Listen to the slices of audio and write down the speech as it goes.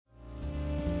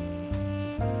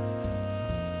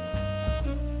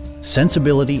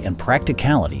Sensibility and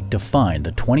practicality define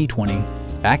the 2020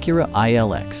 Acura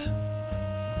ILX.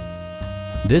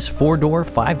 This four-door,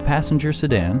 five-passenger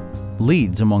sedan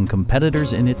leads among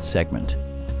competitors in its segment.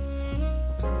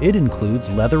 It includes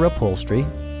leather upholstery,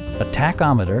 a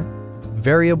tachometer,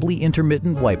 variably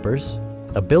intermittent wipers,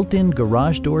 a built-in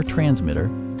garage door transmitter,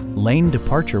 lane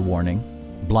departure warning,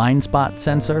 blind spot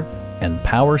sensor, and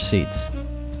power seats.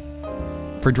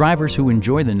 For drivers who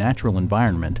enjoy the natural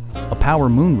environment, a power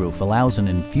moonroof allows an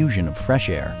infusion of fresh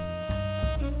air.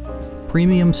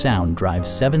 Premium sound drives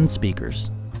 7 speakers,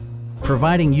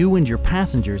 providing you and your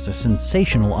passengers a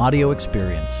sensational audio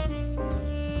experience.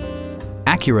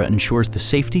 Acura ensures the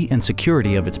safety and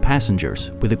security of its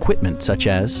passengers with equipment such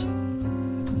as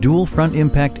dual front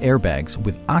impact airbags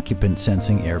with occupant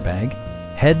sensing airbag,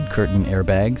 head curtain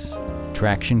airbags,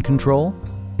 traction control,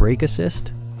 brake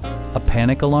assist, a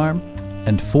panic alarm,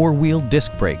 and 4-wheel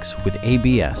disc brakes with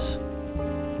ABS.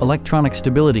 Electronic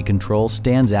stability control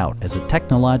stands out as a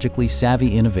technologically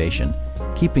savvy innovation,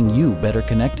 keeping you better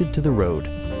connected to the road.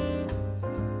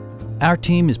 Our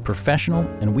team is professional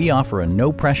and we offer a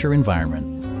no-pressure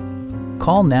environment.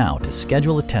 Call now to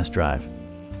schedule a test drive.